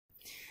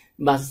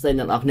បាទស្ដី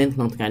អ្នកនរគ្នាក្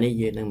នុងថ្ងៃនេះ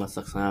យើងនឹងមក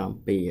សិក្សាអំ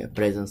ពី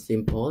present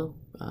simple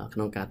ក្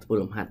នុងការធ្វើ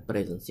លំហាត់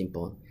present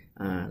simple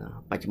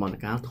បច្ចុប្បន្ន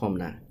កាលធម្ម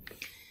តា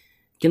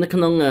ជានៅក្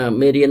នុង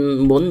មេរៀន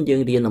មុនយើ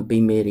ងរៀនអំពី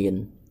មេរៀន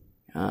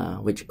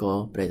which call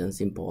present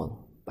simple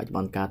បច្ចុប្ប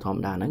ន្នកាលធម្ម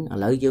តាហ្នឹងឥ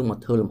ឡូវយើងមក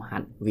ធ្វើលំហា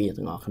ត់វា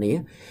ទាំងអស់គ្នា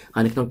ហើ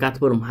យនៅក្នុងការ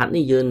ធ្វើលំហាត់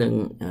នេះយើងនឹង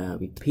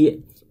វិភាគ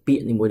ពា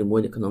ក្យនីមួយ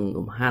ៗនៅក្នុង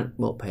លំហាត់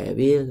បកប្រែ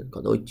វាក៏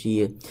ដូចជា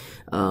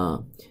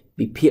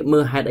វិភាគមើ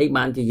លហេតុអី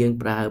បានជាយើង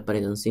ប្រើ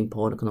present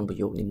simple នៅក្នុងប្រ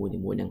យោគនីមួយៗហ្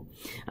នឹង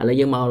ឥឡូវ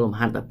យើងមកលំ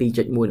ហាត់ 2.1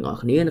 ទាំងអស់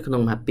គ្នានៅក្នុ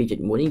ងលំហាត់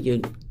 2.1 នេះយើង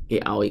គេ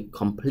ឲ្យ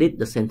complete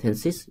the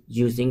sentences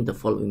using the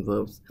following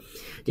verbs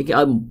គេ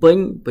ឲ្យបំពេញ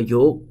ប្រ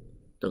យោគ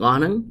ទាំងអស់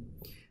ហ្នឹង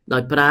ដោ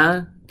យប្រើ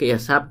កិរិយា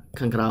សព្ទ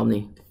ខាងក្រោម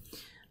នេះ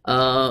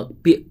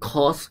ពាក្យ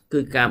cause គឺ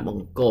ការប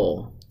ង្ក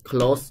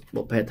close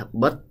ប្រភេទថា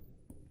បិទ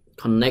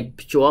connect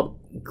ភ្ជាប់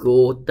go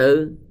ទៅ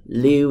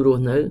live រ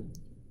ស់នៅ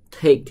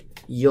take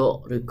យក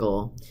ឬក៏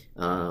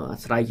អា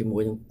ស្រ័យជាមួ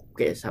យនឹង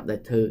កិរិយាសព្ទដែល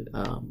ធ្វើ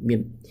មាន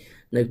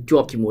នៅជា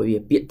ប់ជាមួយវា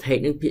ពាក្យ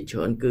take នឹងពាក្យច្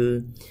រើនគឺ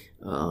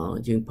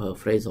យើងប្រើ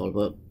phrasal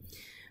verb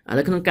ឥ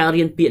ឡូវក្នុងការ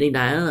រៀនពាក្យនេះ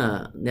ដែរ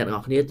អ្នកទាំងអ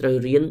ស់គ្នាត្រូវ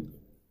រៀន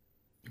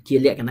ជា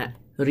លក្ខណៈ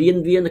រៀន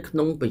វានៅក្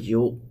នុងប្រ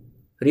យោគ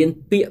រៀន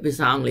ពាក្យភា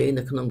សាអង់គ្លេស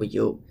នៅក្នុងប្រ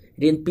យោគ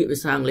រៀនពាក្យភា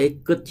សាអង់គ្លេស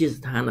គិតជា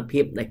ស្ថានភា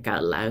ពដែលកើ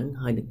តឡើង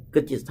ហើយ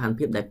គិតជាស្ថាន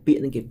ភាពដែលពាក្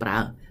យនឹងគេប្រើ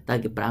តែ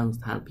គេប្រើក្នុង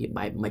ស្ថានភាព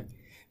បែបម៉េច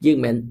យើង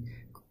មិន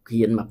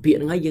រៀនមកពាក្យ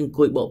ហ្នឹងហើយយើងអង្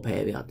គុយបកប្រែ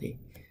វាអត់ទេ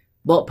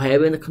បកប្រែ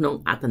វានៅក្នុង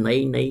អត្ថន័យ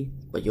នៃ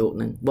ប្រយោគហ្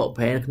នឹងបក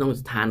ប្រែនៅក្នុង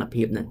ស្ថាន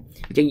ភាពហ្នឹង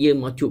អញ្ចឹងយើង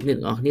មកជួបគ្នា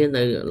ទាំងអស់គ្នា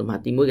នៅលំហា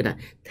ត់ទី1គេថា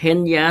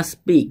Tanya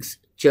speaks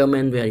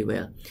German very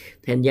well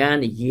Tanya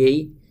និយាយ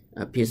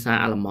ភាសា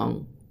អាល្លឺម៉ង់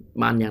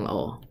បានយ៉ាងល្អ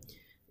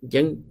អញ្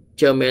ចឹង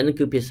German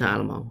គឺភាសាអា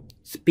ល្លឺម៉ង់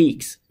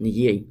speaks និ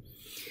យាយ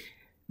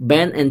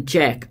Ben and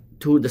Jack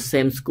to the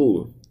same school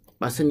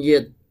បើសិនជា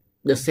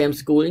the same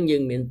school ហ្នឹងយើ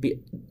ងមានពាក្យ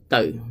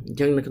ទៅអញ្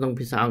ចឹងនៅក្នុង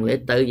ភាសាអង់គ្លេស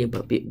ទៅយើងប្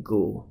រើពាក្យ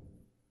go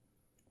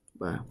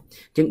បាទ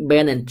អញ្ចឹង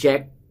Ben and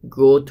Jack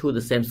go to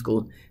the same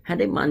school ហើយ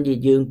ដែលបាន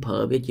យើងប្រើ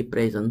វាជា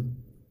present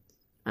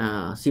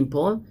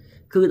simple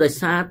គឺដោយ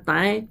សារ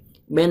តែ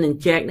Ben and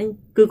Jack ហ្នឹង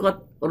គឺគាត់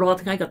រាល់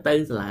ថ្ងៃក៏ទៅ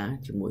សាលា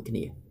ជាមួយគ្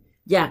នា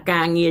យ៉ា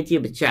ការងារជា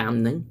ប្រចាំ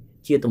ហ្នឹង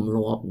ជាទម្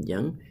លាប់អញ្ចឹ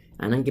ង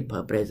អាហ្នឹងគេប្រើ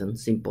present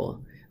simple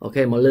អូ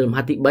ខេមកលើលំ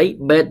ហាត់ទី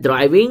3 bad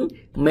driving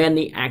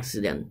many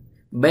accident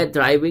bad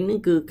driving ហ្នឹ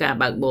ងគឺការ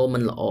បើកបរមិ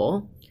នល្អ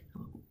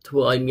ធ្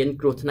វើឲ្យមាន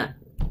គ្រោះថ្នាក់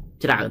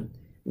ច្រើន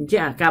អញ្ចឹ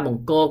ងការប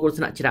ង្កគ្រោះ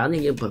ថ្នាក់ច្រើន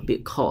នេះយើងប្រើពា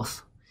ក្យ cause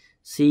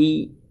C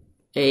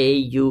A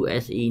U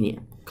S E នេះ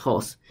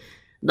cause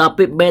ដល់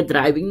ពេល bad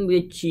driving វា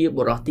ជាប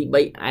រិបទទី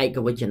3ឯក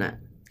វចនៈ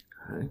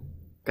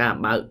ការ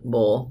បើកប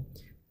រ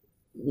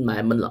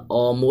មិនល្អ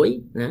មួយ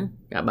ណា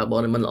ការបើកប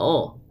រមិនល្អ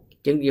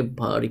អញ្ចឹងយើង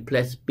ប្រើ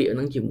replace ពាក្យហ្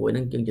នឹងជាមួយ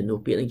នឹងយើងជំនួស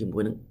ពាក្យហ្នឹងជាមួ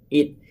យនឹង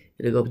it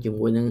ឬក៏ជា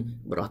មួយនឹង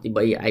បរិបទទី3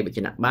ឯកវច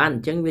នៈបានអ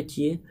ញ្ចឹងវា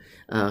ជា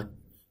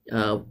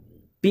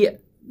ពាក្យ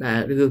ដែល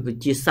ឬវា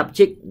ជា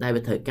subject ដែល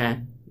វាត្រូវការ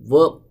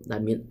verb ដែ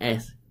លមាន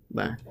s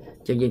បាទ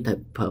អញ្ចឹងយើងត្រូវ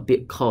ប្រើពា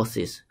ក្យ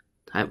causes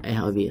ថែម s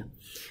ឲ្យវាអ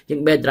ញ្ចឹង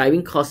bad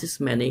driving causes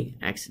many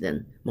accident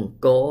បង្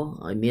ក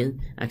ឲ្យមាន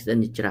accident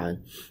ជាច្រើន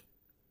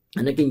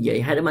អានេះគេនិយាយ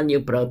ហើយតែបានយើ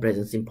ងប្រើ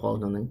present simple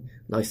ក្នុងហ្នឹង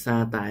ដោយសា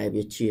រតែ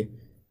វាជា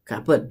កា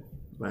រពិត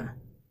បាទ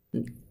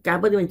ការ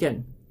ពិតវាអញ្ចឹង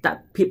ត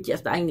ភាពជាក់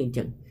ស្ដែងនេះអញ្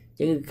ចឹង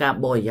គឺការ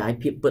បរិយាយ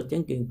ភាពពិតអ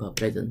ញ្ចឹងគឺប្រើ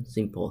present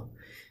simple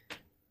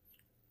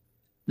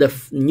The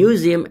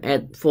museum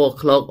at 4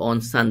 o'clock on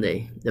Sunday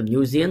the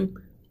museum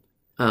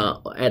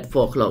at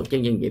 4 o'clock អញ្ចឹ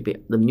ងយើងនិយាយពាក្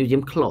យ the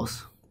museum close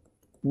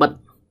បិទ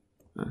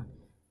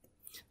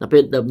ដល់ពេ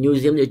ល the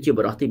museum វាជាប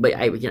រិបទទី3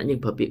ឯកវចនៈយើង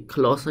ប្រើពាក្យ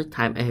close ហើយ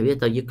ថែម s វា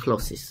ទៅជា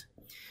closes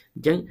អ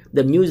ញ្ចឹង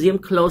the museum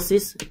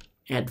closes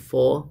at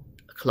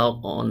 4 o'clock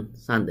on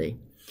Sunday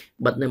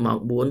បិទនៅម៉ោង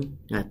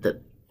4ថ្ងៃអាទិត្យ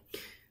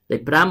លេ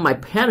ខ5 my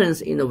parents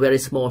in a very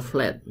small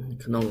flat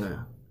ក្នុង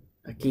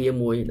អគារ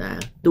មួយដែល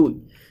ទូច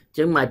អញ្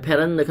ចឹង my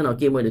parents នៅក្នុងអ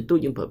គារមួយដែលទូច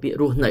យើងប្រើពាក្យ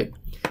រស់នៅ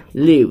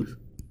live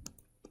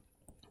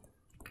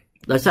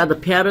ដោយសារតែ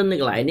parent នៅ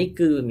កន្លែងនេះ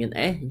គឺមាន s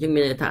អញ្ចឹងមា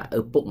នន័យថា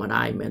ឪពុកម្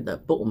ដាយមិនមែនតែឪ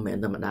ពុកមិនមែន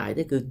តែម្ដាយ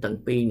ទេគឺទាំង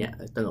ពីរអ្នក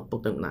ទាំងឪពុក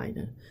ទាំងម្ដាយ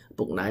ទៅឪ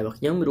ពុកម្ដាយរបស់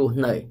ខ្ញុំរស់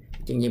នៅ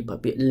អញ្ចឹងយើងប្រើ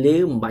ពាក្យ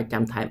live មិនបាច់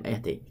ចាំថែម s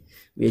ទេ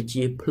វា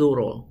ជា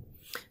plural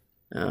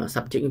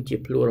subject ជា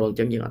plural អញ្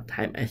ចឹងយើងអត់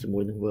ថែម s ជាមួ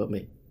យនឹង verb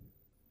ទេ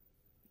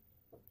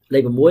លេ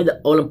ខ6 the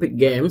Olympic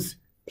Games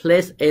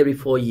place every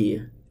 4 year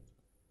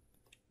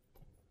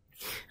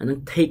អានឹង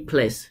take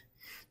place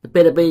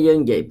ពេលយើង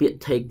និយាយពាក្យ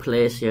take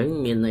place អញ្ចឹង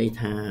មានន័យ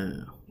ថា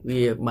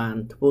វាបាន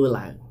ធ្វើ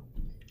ឡើង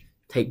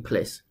take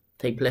place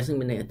ហ្នឹង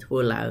មានន័យថាធ្វើ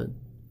ឡើង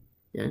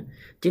អ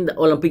ញ្ចឹង the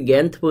Olympic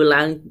Games ធ្វើ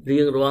ឡើងរៀ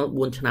ងរាល់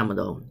4ឆ្នាំម្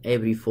ដង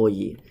every 4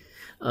 year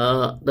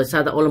ដោយសា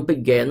រតែ Olympic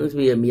Games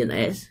វាមាន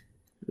s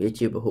វា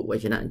ជាពហុវ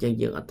ចនៈអញ្ចឹង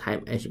យើងអត់ថែម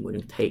s ជាមួយ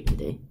នឹង take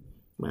ទេ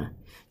បាទ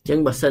អញ្ចឹង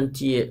បើសិន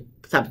ជា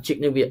subject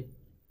នេះវា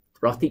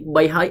ប្រោះទី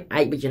3ហើយ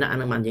ឯកវចនៈអា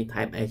នឹងបានយើង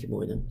ថែម s ជាមួ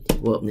យនឹង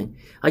verb ហ្នឹង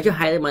ហើយចុះ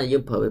ហេតុអីបានយើ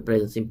ងប្រើ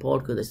present simple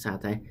គឺដោយសារ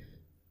តែ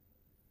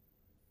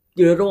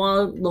រា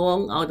ល់ដង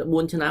ឲ្យតែ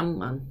4ឆ្នាំ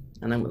បាន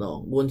អាហ្នឹងម្ដង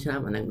4ឆ្នាំ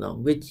អាហ្នឹងម្ដង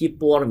វាជា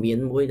ព័ត៌មាន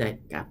មួយដែល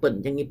ការពិតអ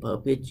ញ្ចឹងគេប្រើ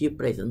វាជា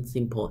present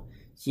simple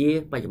ជា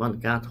បច្ចុប្បន្ន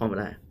កាលធម្ម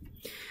តា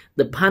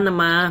The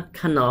Panama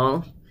Canal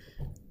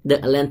the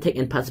Atlantic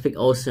and Pacific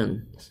Oceans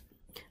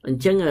អ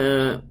ញ្ចឹង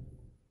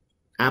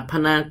អាផា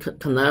ណា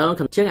canal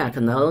អញ្ចឹងអា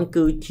canal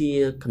គឺជា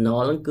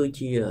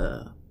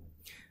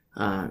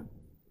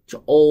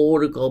ច្អូ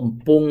រឬក៏បំ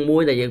ពង់មួ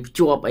យដែលយើងភ្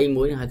ជាប់អី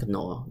មួយហៅ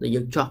canal ដែល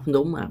យើងចោះភ្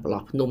នំអាប្រ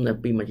ឡោះភ្នំនៅ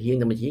ពីមួយជាង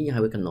ទៅមួយជាងយើង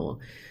ហៅវា canal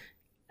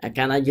អា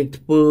កាលណាយើង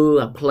ធ្វើ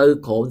អាផ្លូវ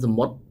ក្រោមស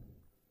មុទ្រ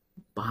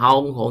ប្រហោ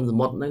ងក្រោមស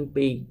មុទ្រហ្នឹង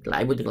ពីកន្លែ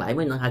ងមួយទៅកន្លែង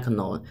មួយនឹងហៅ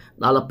canal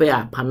ដល់ទៅពេល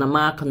អា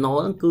Panama canal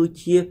ហ្នឹងគឺ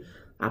ជា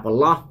អាប្រ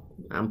ឡោះ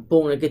អាបំព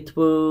ង់ដែលគេធ្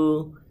វើ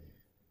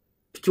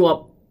ភ្ជា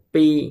ប់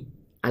ពី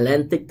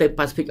Atlantic ទៅ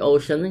Pacific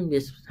Ocean ហ្នឹងវា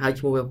ហៅ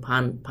ឈ្មោះវា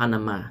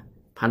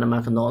Panama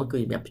canal គឺ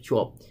វាភ្ជា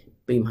ប់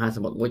ពីមហាស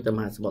មុទ្រមួយទៅម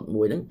ហាសមុទ្រ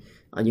មួយហ្នឹង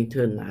ឲ្យយើងធ្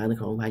វើដំណើរនៅ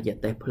ក្នុងប្រហែលជា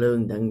តេស្តភ្លើង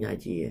ហ្នឹងយ៉ាង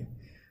ជា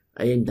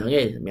អីមិនដឹង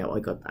ទេសម្រាប់ឲ្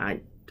យគាត់អាច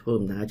ធ្វើ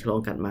ដំណើរឆ្លង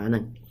កាត់បានហ្នឹ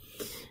ង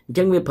អញ្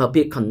ចឹងវាប្រើ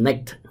ពាក្យ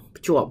connect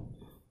ភ្ជាប់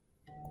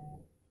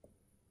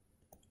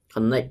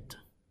connect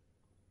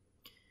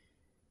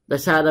ដោ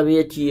យសារតែវា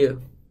ជា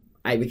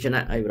ឯកវិជ្ជៈ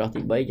ឯកបរោះទី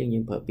3យើ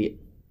ងប្រើពាក្យ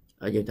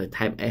យើងត្រូវ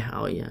ថែម s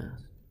ឲ្យ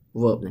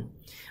verb ហ្នឹង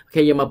អូ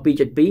ខេយើងមក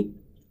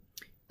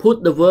 2.2 put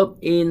the verb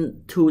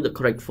into the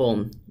correct form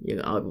យើង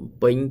ឲ្យបំ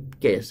ពេញ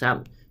កិរិយាសព្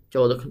ទ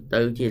ចូលទៅ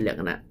ជាលក្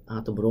ខណៈ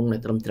ទម្រង់ដែ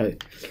លត្រឹមត្រូវ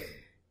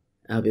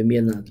វាមា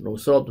នទម្រង់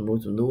ស្របទម្រង់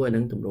សំណួរហើយ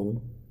និងទម្រង់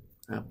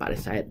បដិ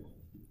សេធ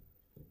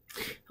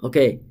អូ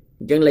ខេ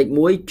អញ្ចឹងលេខ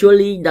1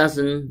 Julie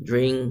doesn't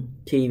drink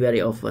tea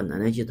very often អា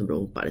នេះជាទម្រ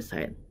ង់បដិ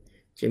សេធ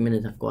ជាមានន័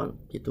យថាគាត់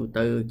ជាទូ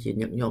ទៅជា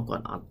ញឹកញាប់គា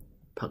ត់អត់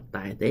ផឹក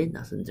តែទេ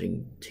doesn't drink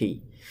tea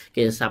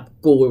កិរិយាសព្ទ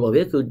គោលរបស់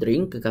វាគឺ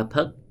drink គឺការ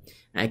ផឹក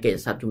ហើយកិរិ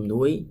យាសព្ទជំ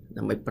នួយ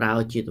ដើម្បីប្រើ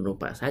ជាទម្រង់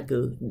បដិសេធគឺ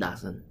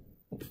doesn't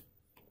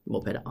ម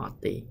កពេលអត់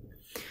ទេ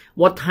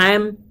What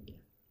time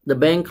the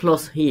bank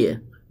close here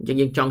អញ្ចឹង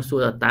យើងចង់សួ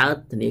រតើ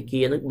ធនា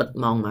គារនឹងបិទ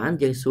ម៉ោងប៉ុន្មា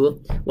នយើងសួរ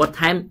What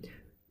time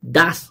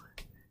does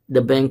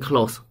the bank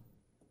close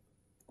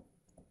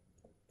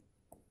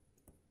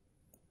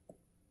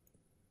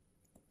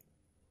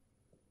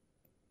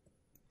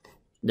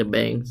the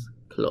banks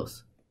close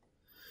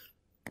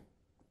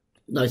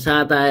ដោយសា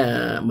រតែ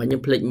មកខ្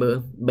ញុំភ្លេចមើល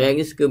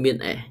banks គឺមាន s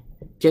អ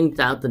ញ្ចឹង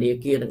តើធនា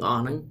គារទាំងអ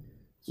ស់ហ្នឹង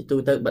ជាទូ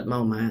ទៅបិទម៉ោ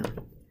ងប៉ុន្មាន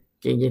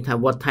អញ្ចឹងយើងថា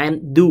what time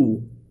do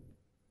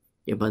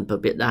យើងបានប្រើ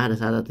ពាក្យដែរដោយ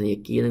សារតែធនា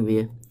គារហ្នឹងវា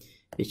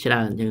ច្រើ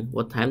នអញ្ចឹង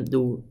what time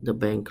do the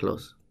bank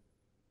close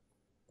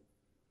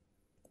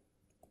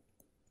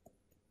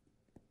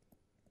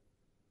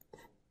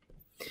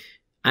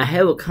I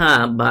have a car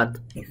but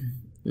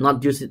not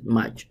use it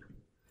much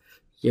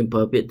យើងប្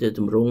រើពាក្យទៅទ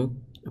ម្រង់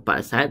ប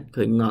ដិសេធ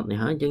ឃើញ not នេះ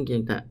ហើយអញ្ចឹងយើ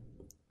ងថា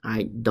I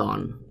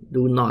don't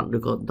do not ឬ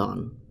ក៏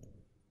don't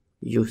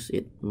use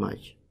it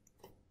much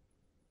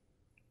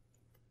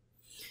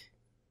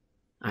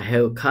I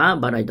have a car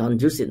but I don't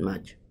use it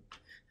much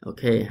អូ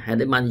ខេហើយ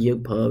ដែលបានយើង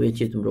ប្រើវា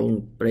ជាទម្រង់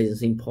present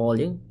simple អ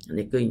ញ្ចឹងអា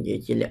នេះគឺនិយាយ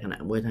ជាលក្ខ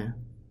ណៈមួយថា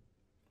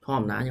ធ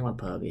ម្មតាយើងបាន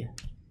ប្រើវា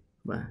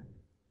បាទ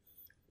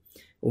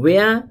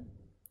Where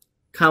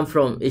come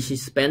from is she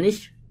Spanish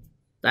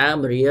តើ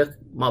មារី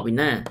មកពី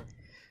ណា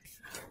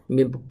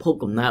មានប្រភព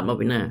កំណើតមក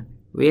ពីណា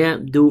Where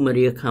do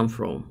Maria come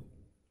from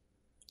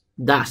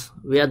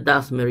Where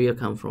does Maria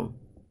come from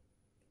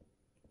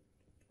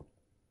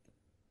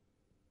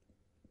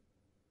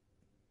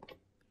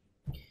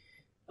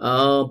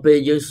ពេល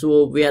យើងសួរ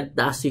Where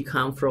does she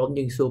come from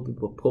យើងសួរពី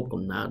ប្រភព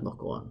កំណើតរបស់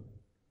គាត់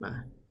បា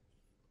ទ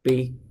ពី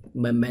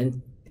មិនមែន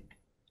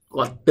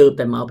គាត់ទៅ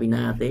តែមកពី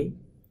ណាទេ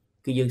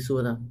គឺយើងសួរ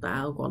ថាតើ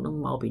គាត់នឹង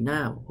មកពីណា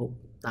ប្រភព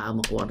តើម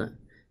កគាត់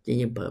ចឹង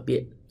យើងប្រើពា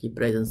ក្យជា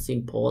present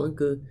simple ហ្នឹង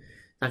គឺ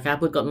តើការ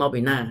ពិតគាត់មក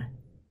ពីណា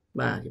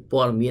បាទជា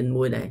ព័ត៌មាន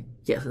មួយដែល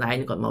ជាក់ស្ដែង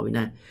គាត់មកពី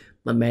ណា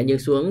មិនមែនយើ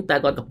ងសួរតែ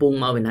គាត់កំពុង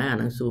មកពីណាអា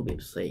ហ្នឹងសួរពី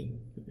ផ្សេង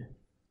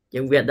ចឹ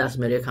ង Where does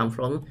Maria come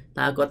from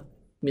តើគាត់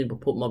មានប្រ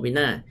ភពមកពី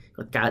ណា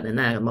គាត់កើតនៅ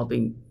ណាគាត់មកពី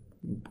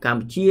កម្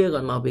ពុជាគា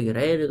ត់មកពីកូ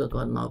រ៉េឬក៏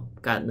គាត់មក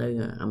កើតនៅ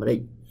អាមេរិក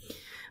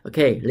អូ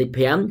ខេលេខ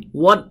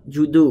5 What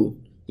you do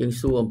យើង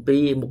សួរអំពី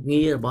មុខ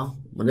ងាររបស់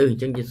មនុស្សអ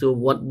ញ្ចឹងយើងសួរ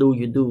What do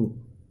you do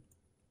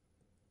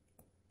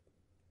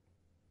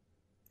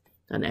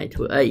តើអ្នកធ្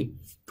វើអី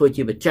ធ្វើ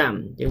ជាប្រចាំ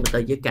អញ្ចឹងទៅ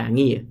ជាការ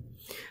ងារ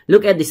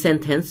Look at the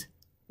sentence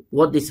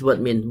what this word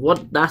mean what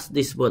does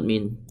this word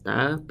mean តើ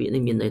ពាក្យ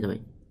នេះមានន័យថាម៉េ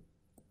ច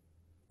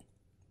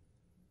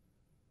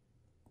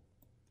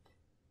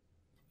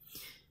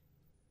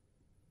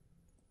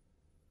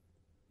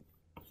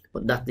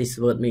What does this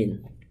word mean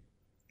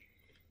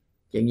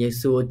យើង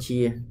សួរជា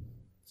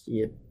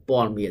ព័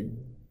ត៌មាន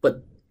ពិត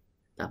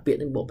តើពាក្យ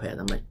នេះបកប្រែ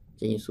ថាម៉េច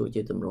យើងសួរ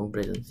ជាទម្រង់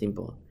present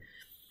simple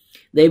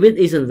David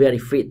isn't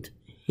very fit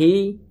he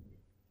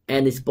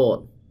and his sport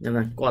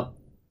ណាគាត់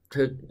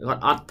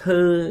អត់ធ្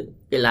វើ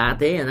កីឡា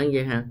ទេអាហ្នឹង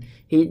យើងហៅ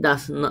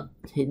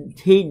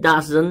he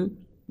doesn't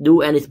do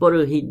any sport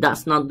or he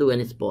does not do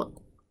any sport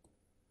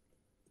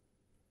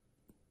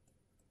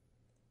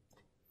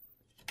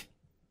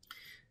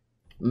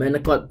មិន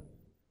គាត់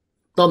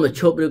តមក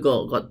ឈប់ឬក៏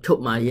គាត់ឈ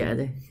ប់មករយៈ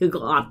ទេគឺគា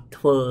ត់អត់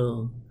ធ្វើ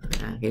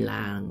កី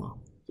ឡាហ្នឹងមក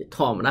ជាធ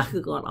ម្មតាគឺ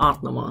គាត់អត់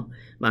ហ្មង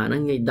បាទហ្នឹ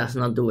ងគេ does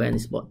not do any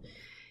sport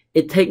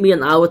It take me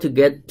an hour to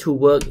get to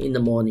work in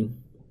the morning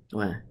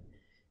បាទ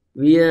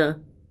វា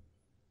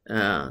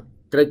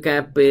ត្រូវកា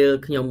រពេល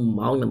ខ្ញុំ1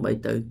ម៉ោងដើម្បី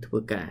ទៅធ្វើ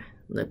ការ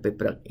នៅពេល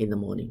ព្រឹក in the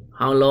morning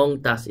How long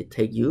does it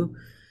take you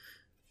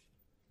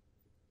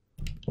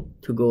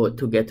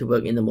to get to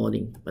work in the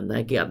morning ប៉ុន្តែ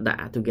គេអត់ដាក់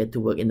to get to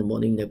work in the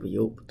morning នៅប្រ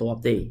យោគបន្ទា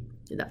ប់ទេ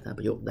គេដាក់ថា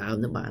ប្រយោគដើម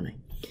ហ្នឹងបានហើយ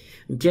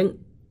អញ្ចឹង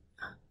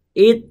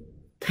it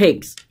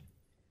takes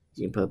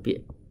ជាប្រើពាក្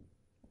យ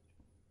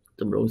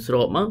តម្រងស្រ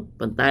បមក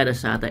ប៉ុន្តែដោយ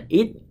សារតែ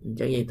it អញ្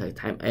ចឹងយើងត្រូវ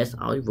ថែម s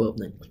ឲ្យ verb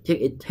ហ្នឹងអញ្ចឹង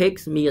it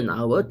takes me an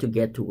hour to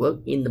get to work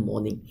in the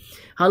morning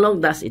how long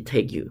does it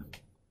take you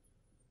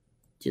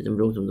ជាតម្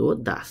រងសំណួរ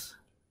does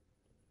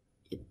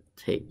it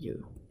take you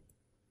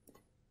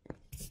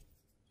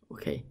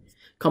okay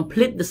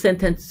complete the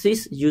sentences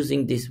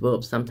using this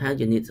verb sometimes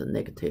you need a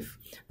negative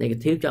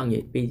ចង់និយា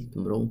យពីត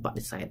ម្រងប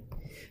ដិសេធ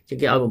ជាង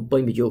គេឲ្យបំពេ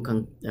ញប្រយោគខាង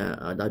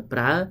ដោយប្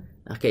រើ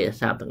អក្ខរ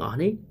សព្ទទាំងអស់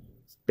នេះ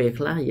ពេល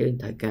ខ្លះយើង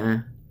ត្រូវការ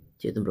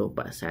ជាតម្រងប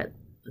ដិសេធ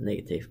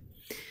negative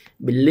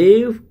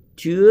believe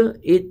ជឿ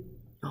eat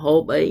ហូ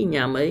បអី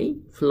ញ៉ាំអី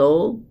flow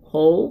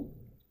ហូរ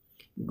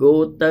go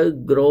ទៅ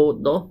grow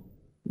ដុះ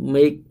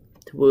make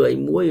ធ្វើអី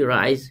មួយ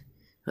rise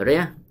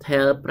រះ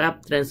tell ប្រាប់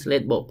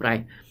translate បកប្រែឥ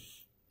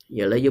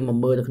ឡូវយើងមក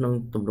មើលនៅក្នុង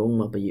ទម្រង់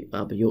ប្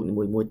រយោគនី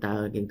មួយៗតើ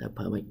យើងត្រូវ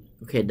ប្រើម៉េច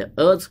អូខេ the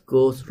earth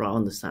goes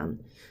round the sun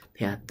ព្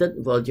រះអាទិត្យ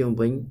វិលជុំ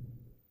វិញ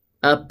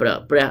ព្រះ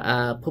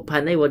ភពផែ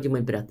នដីវិលជុំវិ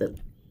ញព្រះអាទិត្យ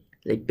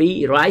លេខ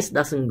2 rice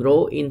doesn't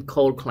grow in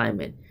cold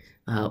climate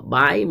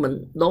បាយមិន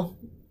ដុះ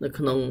នៅ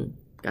ក្នុង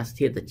អាកាស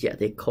ធាតុត្រជាក់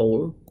ទេ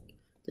cold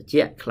ត្រ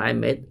ជាក់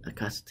climate អា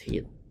កាសធា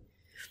តុ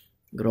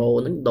grow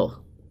នឹងដុះ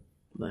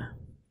បាទ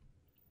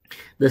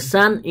the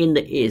sun in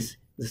the east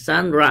the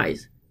sun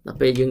rise ដល់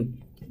ពេលយើង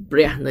ព្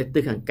រះនៅទិ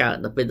សខាងកើត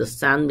ដល់ពេល the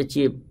sun វា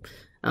ជា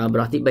ប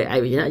រិះទី3ឯក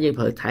វចនៈយើង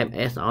ប្រើថែម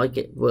s ឲ្យ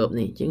គេ verb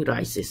នេះអញ្ចឹង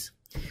rises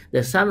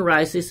the sun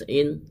rises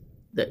in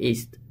the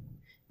east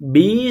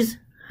bees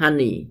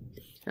honey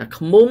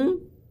ឃ្មុំ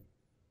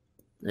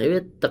ហើយវា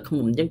ទឹកឃ្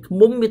មុំអញ្ចឹងឃ្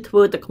មុំវាធ្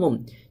វើទឹកឃ្មុំអ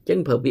ញ្ចឹង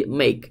ប្រើពាក្យ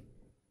make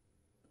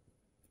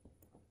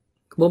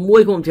ឃ្មុំមួ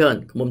យឃ្មុំច្រើន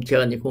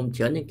យើ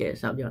ងគេ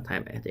សាប់យកថែ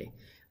ម s ទេ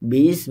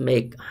bees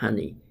make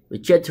honey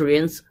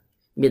vegetarians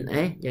មាន s អ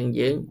ញ្ចឹង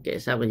យើងគេ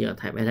សាប់យក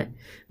ថែម s ដែរ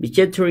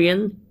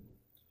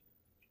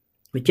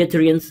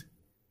vegetarians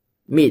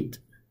meat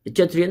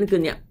vegetarian គឺ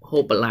អ្នកហូ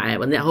បបន្លែ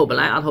បើអ្នកហូបបន្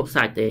លែអត់ហូប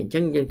សាច់ទេអញ្ចឹ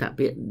ងយើងថា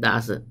ពាក្យ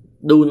does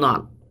do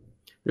not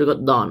ឬក៏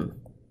don't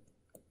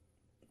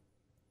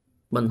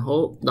មិនហូ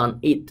ប don't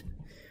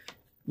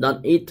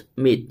eat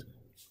meat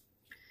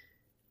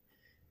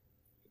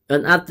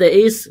an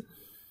atheist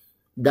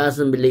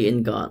doesn't believe in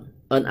God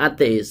an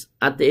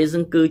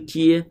atheism គឺ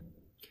ជា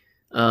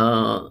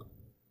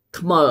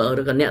ថ្ម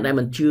ឬក៏អ្នកដែល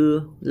មិនជឿ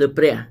លើ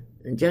ព្រះ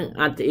អញ្ចឹង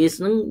atheist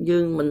ហ្នឹងយើ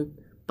ងមិន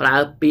ប្រើ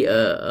ពាក្យ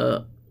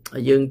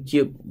យើងជា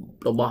រ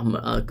បស់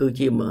គឺ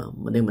ជាម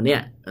នុស្សម្នា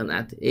ក់ an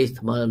atheist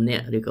ថ្មម្នា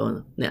ក់ឬក៏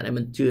អ្នកដែល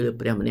មិនជឿលើ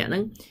ព្រះម្នាក់ហ្នឹ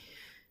ង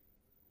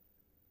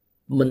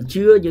មិន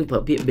ជឿយើងប្រើ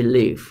ពាក្យ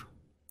believe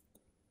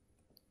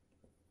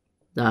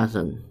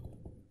doesn't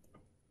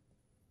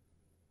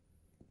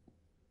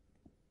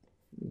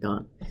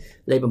God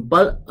លេខ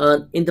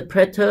7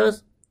 interpreters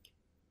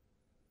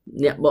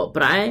អ្នកបក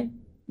ប្រែ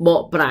ប្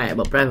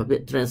រពា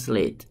ក្យ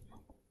translate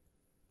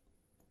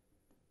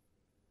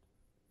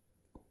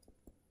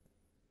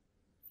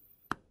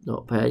ប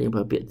កប្រែយើងប្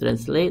រើពាក្យ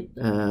translate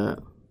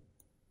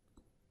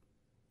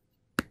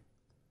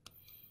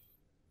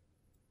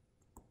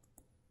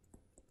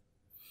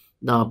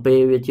ដល់ពេល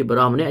វាជាប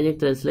រិម្នាក់យើង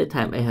translate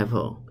ថែម a have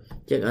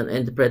ចឹង an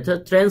interpreter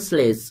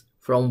translates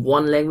from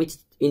one language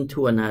into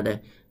another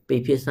ពី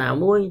ភាសា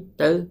មួយ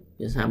ទៅ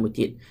ភាសាមួយ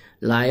ទៀត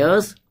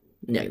liars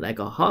អ្នកដែល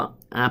កុហក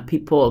are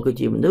people គឺ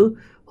ជាមនុស្ស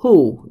who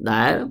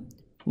ដែល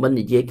មិន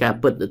និយាយការ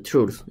ពិត the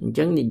truth អញ្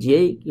ចឹងនិយា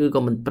យគឺក៏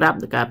មិនប្រាប់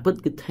ការពិត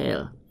គឺ tell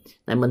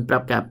តែមិនប្រា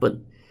ប់ការពិត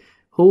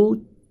who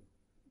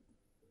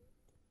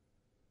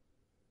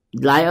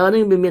liar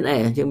នេះវាមាន a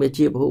អញ្ចឹងវា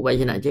ជាពហុវ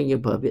ចនៈអញ្ចឹងយើ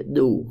ងប្រើពាក្យ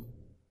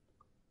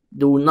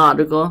do not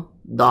ឬក៏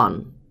don't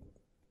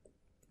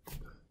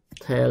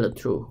tell the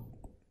truth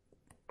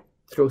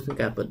គឺ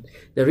ការពិត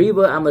the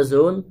river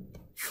Amazon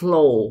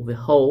flow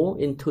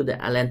into the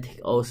Atlantic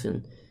Ocean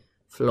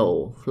flow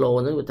ហ្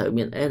នឹងវាត្រូវ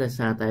មាន s ដោយ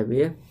សារតែ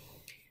វា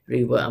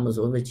river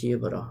Amazon វាជា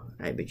បរិះ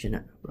ឯកវចនៈ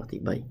បរិះទី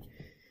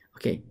3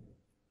 okay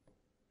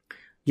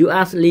you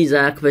ask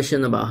Lisa a question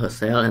about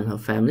herself and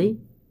her family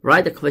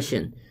write the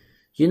question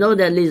you know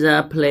that Lisa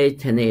plays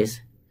tennis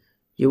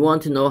you want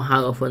to know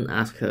how often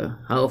ask her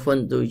how often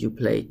do you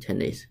play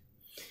tennis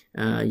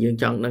យើង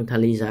ចង់ដឹងថា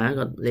Lisa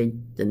គាត់លេង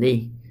tennis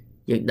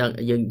យើ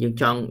ង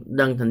ចង់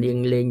ដឹងថានាង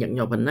លេងញឹក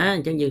ញាប់ប៉ុណ្ណាអ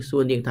ញ្ចឹងយើងសួ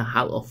រនាងថា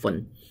how often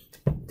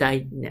តែ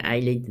អ្នកឯង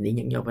លេង tennis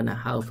ញឹកញាប់ប៉ុណ្ណា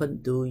how often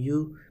do you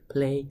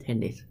play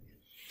tennis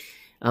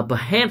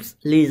perhaps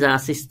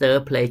Lisa's sister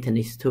play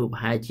tennis too ប្រ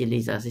ហែលជា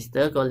Lisa's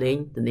sister ក៏លេង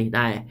tennis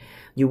ដែរ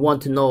you want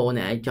to know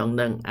អ្នកឯងចង់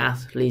ដឹង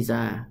ask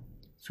Lisa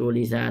សួរ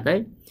Lisa ទៅ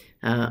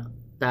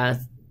តើ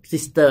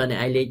sister អ្នក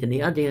ឯងលេង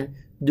tennis អត់ទេ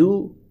do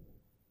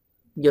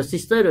your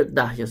sister or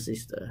does your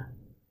sister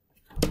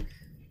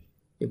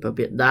យើងប្រើ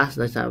ពាក្យ does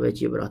ដោយសារវា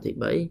ជាបរិះទី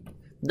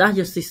3 does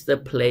your sister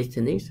play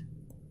tennis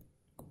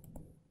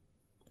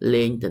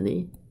លេង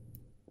tennis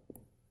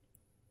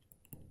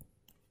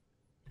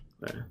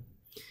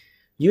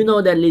you know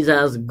that Lisa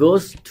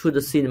goes to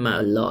the cinema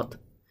a lot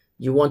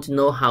you want to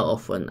know how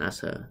often ask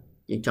her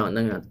យើងចង់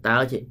ដឹងតើ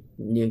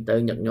យើងទៅ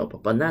ញឹកញាប់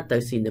ប៉ុណ្ណាទៅ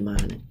cinema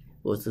នេះ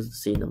ព្រោះ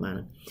cinema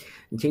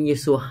អញ្ចឹងយើង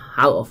សួរ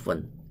how often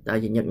តើ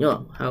យើងញឹកញា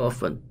ប់ how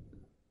often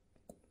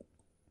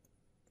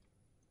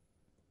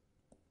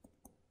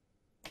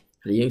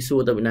ហើយយើងសួរ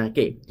ទៅណា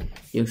គេ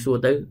យើងសួរ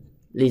ទៅ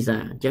Lisa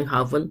អញ្ចឹង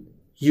how often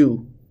you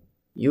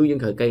យើង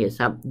ត្រូវកែ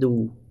ស័ព្ទ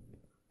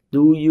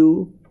do you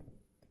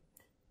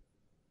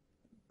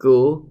go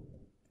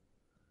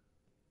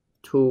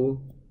to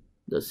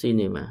the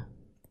cinema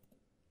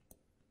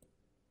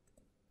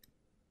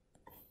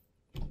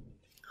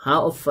how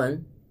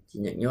often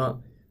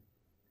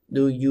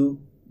do you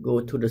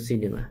go to the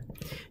cinema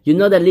you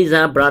know that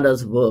Lisa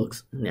brothers works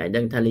អ្នក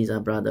ដឹងថា Lisa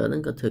brother ហ្នឹ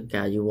ងក៏ធ្វើ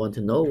ការ you want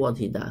to know what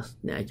he does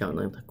អ្នកចង់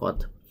ដឹងថាគាត់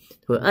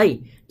ធ្វើអី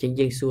ចឹង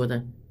យើងសួរថា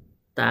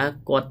តើ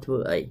គាត់ធ្វើ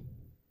អី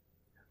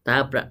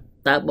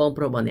តើបង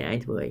ប្រុសរបស់អ្នកឯង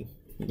ធ្វើអី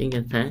អញ្ចឹងយើ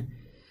ងថា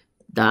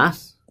does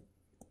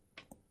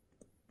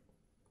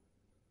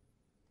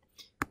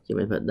ជា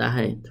មិនផ្ដាស់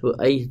ឲ្យធ្វើ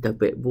អីទៅ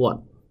ពេល what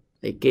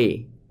អីគេ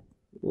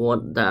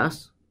what does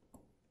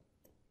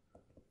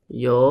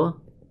your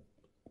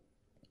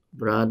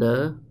brother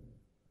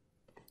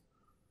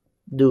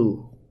do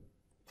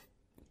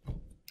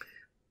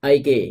អី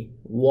គេ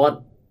what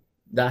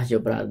does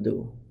your brother do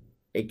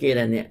អីគេ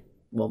ដែលអ្នក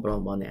បងប្រុស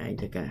របស់អ្នកឯង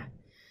ធ្វើការ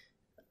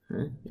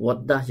what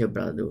does your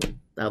brother do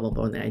តើបង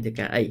ប្រុសអ្នកឯងធ្វើ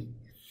ការអី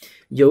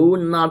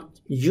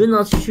you're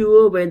not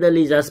sure whether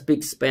Lisa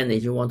speaks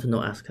Spanish you want to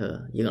know ask her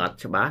យើងអត់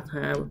ច្បាស់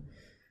ថា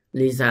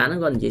Lisa ហ្នឹង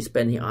គាត់និយាយ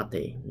Spanish អត់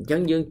ទេអញ្ចឹ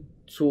ងយើង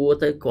សួរ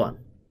ទៅគាត់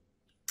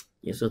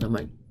យើងសួរថា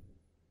ម៉េច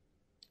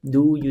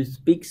do you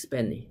speak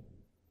Spanish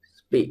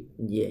speak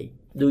yeah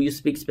do you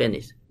speak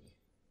Spanish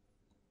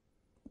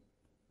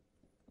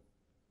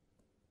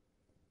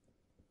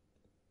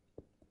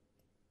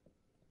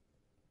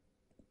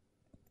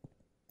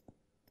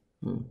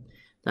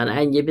តើឯ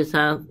ងនិយាយភា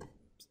សា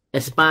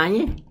អេស្ប៉ាញ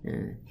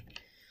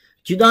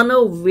You don't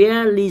know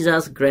where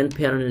Lisa's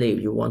grandparents live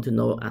you want to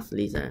know ask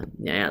Lisa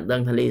អ្នកអត់ដឹ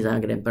ងថា Lisa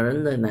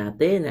grandparents នៅណា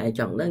ទេអ្នកឯង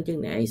ចង់ដឹងចឹង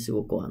អ្នកឯងសួរ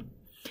គាត់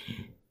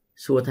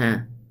សួរថា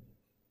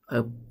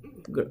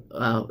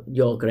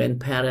your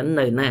grandparents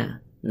នៅណា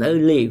នៅ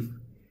live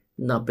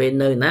ដល់ពេល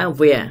នៅណា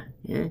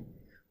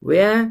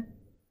where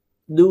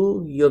do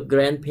your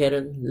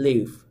grandparents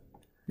live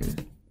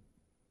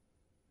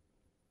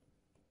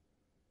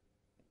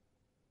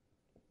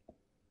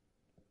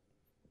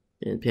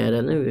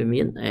grandparents នេះវា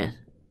មាន s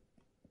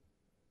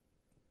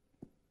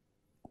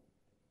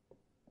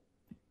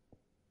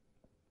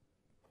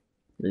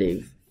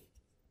live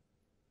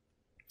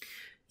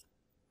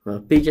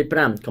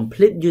 2.5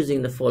 complete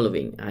using the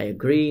following I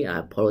agree I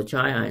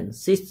apologize I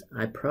insist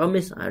I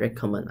promise I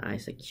recommend I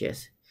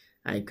suggest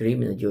I agree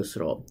មានយោស្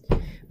រប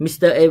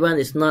Mr. Evan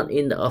is not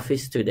in the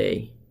office today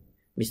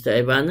Mr.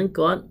 Evan នឹង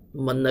គាត់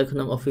មិននៅក្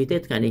នុង office ទេ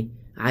ថ្ងៃនេះ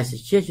I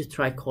suggest you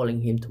try calling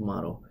him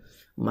tomorrow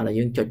មកដល់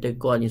យើងចុចទៅ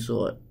គាត់យើងសួ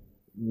រ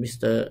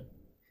Mr.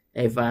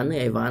 Evan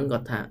គា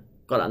ត់ថា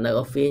គាត់អត់នៅ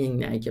office យើង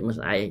អ្នកឯងចិត្តមក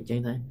ស្អែកអញ្ចឹង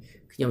ថា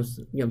ខ្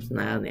ញុំស្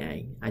នើអ្នកឯង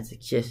I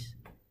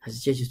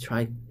suggest you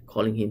try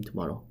calling him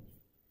tomorrow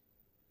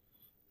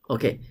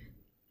Okay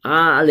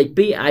លេខ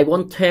 2 I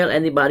won't tell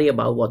anybody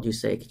about what you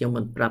say ខ្ញុំ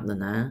មិនប្រាប់នរ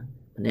ណា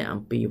ម្នាក់អំ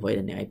ពីអ្វី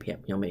ដែលអ្នកឯងប្រា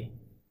ប់ខ្ញុំទេ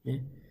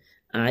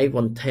I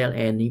won't tell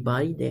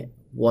anybody that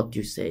what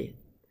you say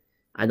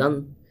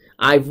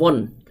I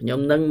won't ខ្ញុំ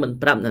នឹងមិន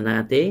ប្រាប់នរណា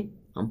ទេ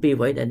អំពី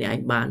អ្វីដែលអ្នកឯង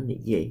បាននិ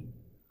យាយ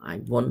I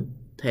won't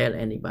tell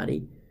anybody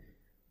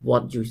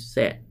what you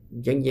said អ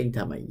ញ្ចឹងយើង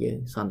ថាម៉េចយើង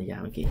សន្យា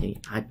មកគេ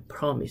I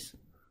promise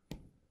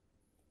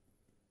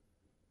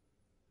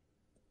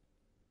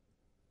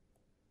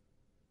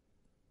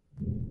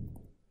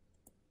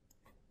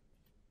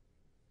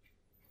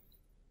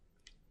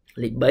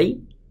លេខ 3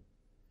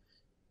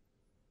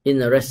 in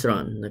a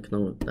restaurant នៅក្នុ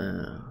ង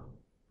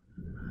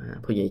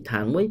ភោជនីយដ្ឋា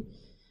នមួយ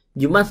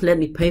you must let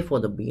me pay for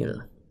the bill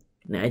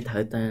អ្នកឯងត្រូ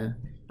វតែ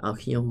ឲ្យ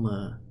ខ្ញុំ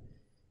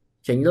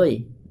ចេញលុយ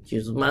you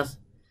must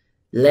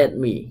let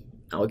me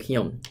ឲ្យខ្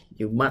ញុំ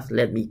you must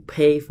let me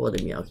pay for the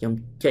meal ឲ្យខ្ញុំ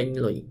ចេញ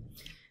លុយ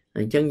អ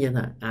ញ្ចឹងយើង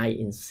ថា I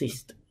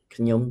insist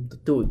ខ្ញុំទ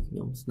ទូចខ្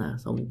ញុំស្នើ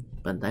សុំ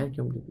ប៉ុន្តែខ្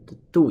ញុំទ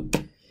ទូច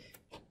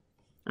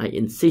I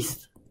insist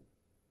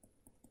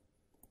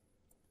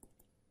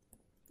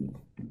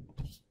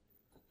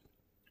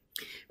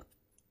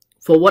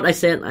For what I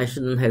said I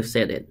shouldn't have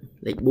said it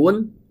លេខ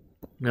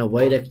 4 នៅអ្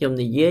វីដែលខ្ញុំ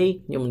និយាយ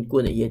ខ្ញុំមិនគួ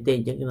រនិយាយទេ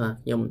អញ្ចឹងថា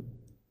ខ្ញុំ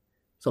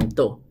សុំ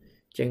ទោស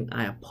អញ្ចឹង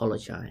I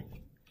apologize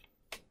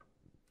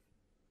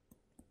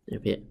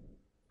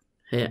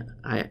Hey,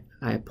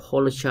 I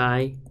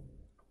apologize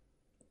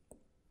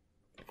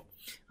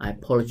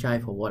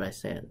for what I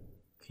said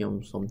ខ្ញុំ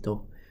សុំទោស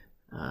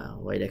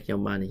អ្វីដែលខ្ញុំ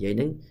បាននិយាយ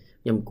ហ្នឹង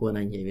ខ្ញុំគួរ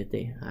ណានិយាយវា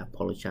ទេ I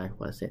apologize for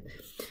what I said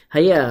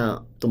ហើយ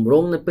ទម្រ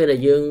ង់នៅពេលដែល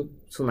យើង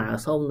ស្នើ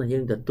សុំតែយើ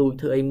ងទៅទូច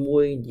ធ្វើអីមួ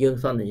យយើង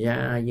សន្យា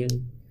យើង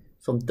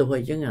សុំទោស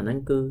អីចឹងអាហ្នឹង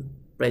គឺ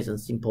present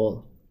simple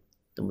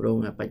ទម្រង់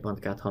បច្ចុប្បន្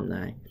នកាលធម្ម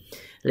តា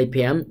លេខ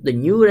 5 The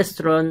new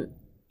restaurant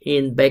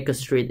in Baker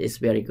Street is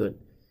very good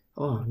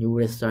Oh new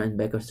restaurant in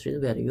Baker Street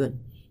very good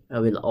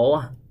វាល្អ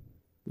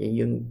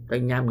យើងទៅ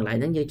ញ៉ាំកន្លែង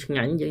ហ្នឹងយើងឆ្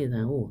ងាញ់ចឹង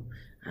ថាអូ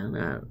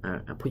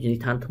ភោជនីយ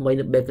ដ្ឋានថ្មី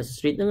នៅ Baker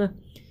Street ហ្នឹង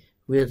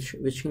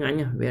វាឆ្ងាញ់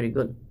very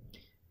good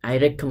I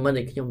recommend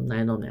ឲ្យខ្ញុំណែ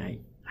នាំឯង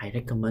I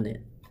recommend it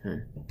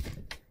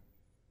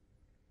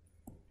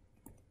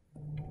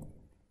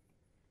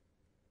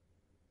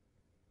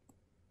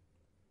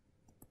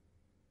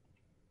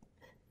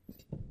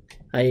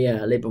ហើយ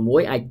លេខ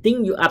6 I think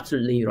you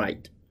absolutely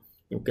right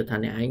ខ្ញុំគិតថា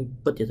អ្នកឯង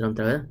ពិតជាត្រឹម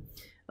ត្រូវ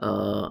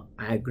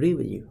I agree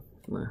with you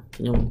បាទ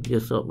ខ្ញុំយ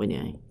ល់សពវិញ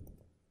ឯង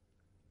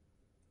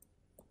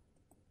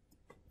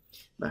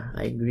បាទ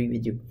I agree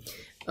with you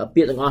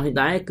ពាក្យទាំងអស់នេះ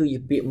ដែរគឺជា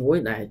ពាក្យមួយ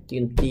ដែលទា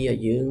មទារឲ្យ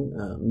យើង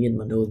មាន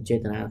មនោចេត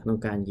នាក្នុង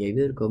ការនិយាយ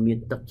វាឬក៏មាន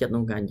ទឹកចិត្តក្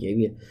នុងការនិយាយ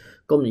វា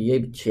កុំនិយាយ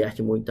ជ្រះ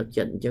ជាមួយទឹក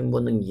ចិត្តអញ្ចឹងមុ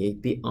ននឹងនិយាយ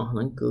ពាក្យអស់ហ្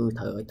នឹងគឺ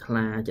ត្រូវឲ្យថ្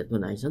លាចិត្តខ្លួ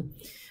នឯងសិន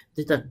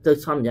ទៅ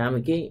សន្យាម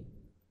កគេ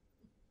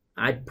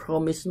I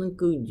promise ហ្នឹង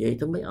គឺនិយាយ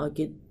ទៅមិនឲ្យ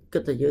គេគិ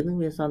តថាយើងហ្នឹង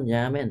វាសន្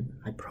យាមែន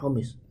I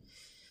promise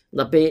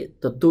ដល់ពេល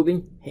ទទួលវិញ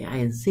hey I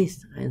insist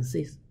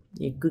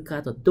នេះគឺកា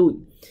រទទួល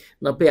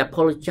ដល់ពេល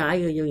apologize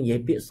យើងនិយាយ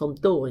ពាក្យសុំ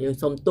ទោសយើង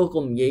សុំទោស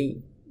កុំនិយាយ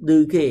ឌឺ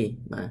គេ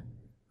បាទ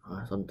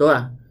សុំទោស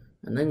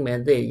អាហ្នឹងមិនមែន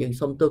ទេយើង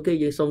សុំទោសគេ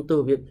យើងសុំទោស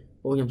វា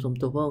អូខ្ញុំសុំ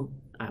ទោសផង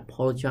I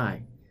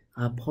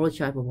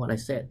apologize for what I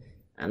said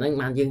អាហ្នឹង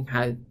បានយើង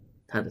ហៅ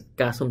ថា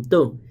ការសុំ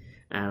ទោស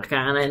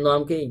ការណែនាំ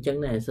គេអញ្ចឹង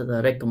ដែរ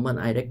recommend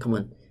I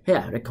recommend hey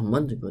I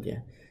recommend ទៅគា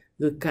ត់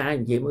គឺការ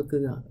និយាយមកគឺ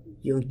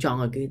យើងចង់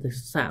ឲ្យគេទៅ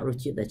សាករស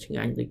ជាតិដែលឆ្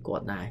ងាញ់ដូចគា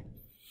ត់ដែរ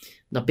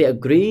ដល់ពេល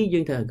agree យើ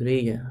ងទៅ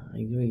agree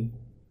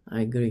I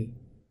agree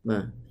បា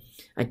ទ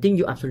I think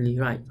you absolutely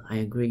right I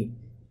agree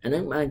អាហ្នឹ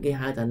ងបានគេ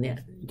ហៅថាអ្នក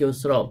យល់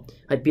ស្រប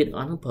ហើយពាក្យទាំង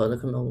អស់ហ្នឹងប្រើនៅ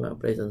ក្នុង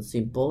present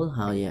simple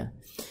ហើយ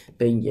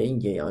ពេលនិយាយ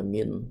ឲ្យ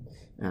មាន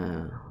អា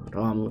រ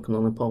ម្មណ៍ក្នុ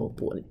ងនឹងផង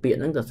ពួកពាក្យ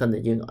ហ្នឹងតែសិនតែ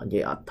យើងនិយា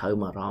យអត់ត្រូវ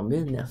មកអារម្មណ៍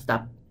នេះអ្នកស្ដា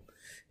ប់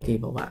គេ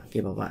ពិបាក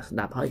ស្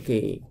ដាប់ហើយគេ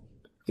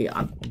អ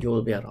ត់យ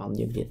ល់ពីអារម្មណ៍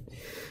យើងទៀត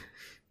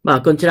បាទអ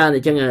រគុណច្រើនអ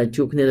ញ្ចឹង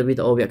ជួបគ្នានៅវី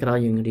ដេអូវគ្គក្រោយ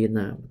យើងរៀន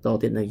បន្ត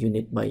ទៀតនៅ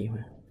unit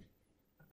 3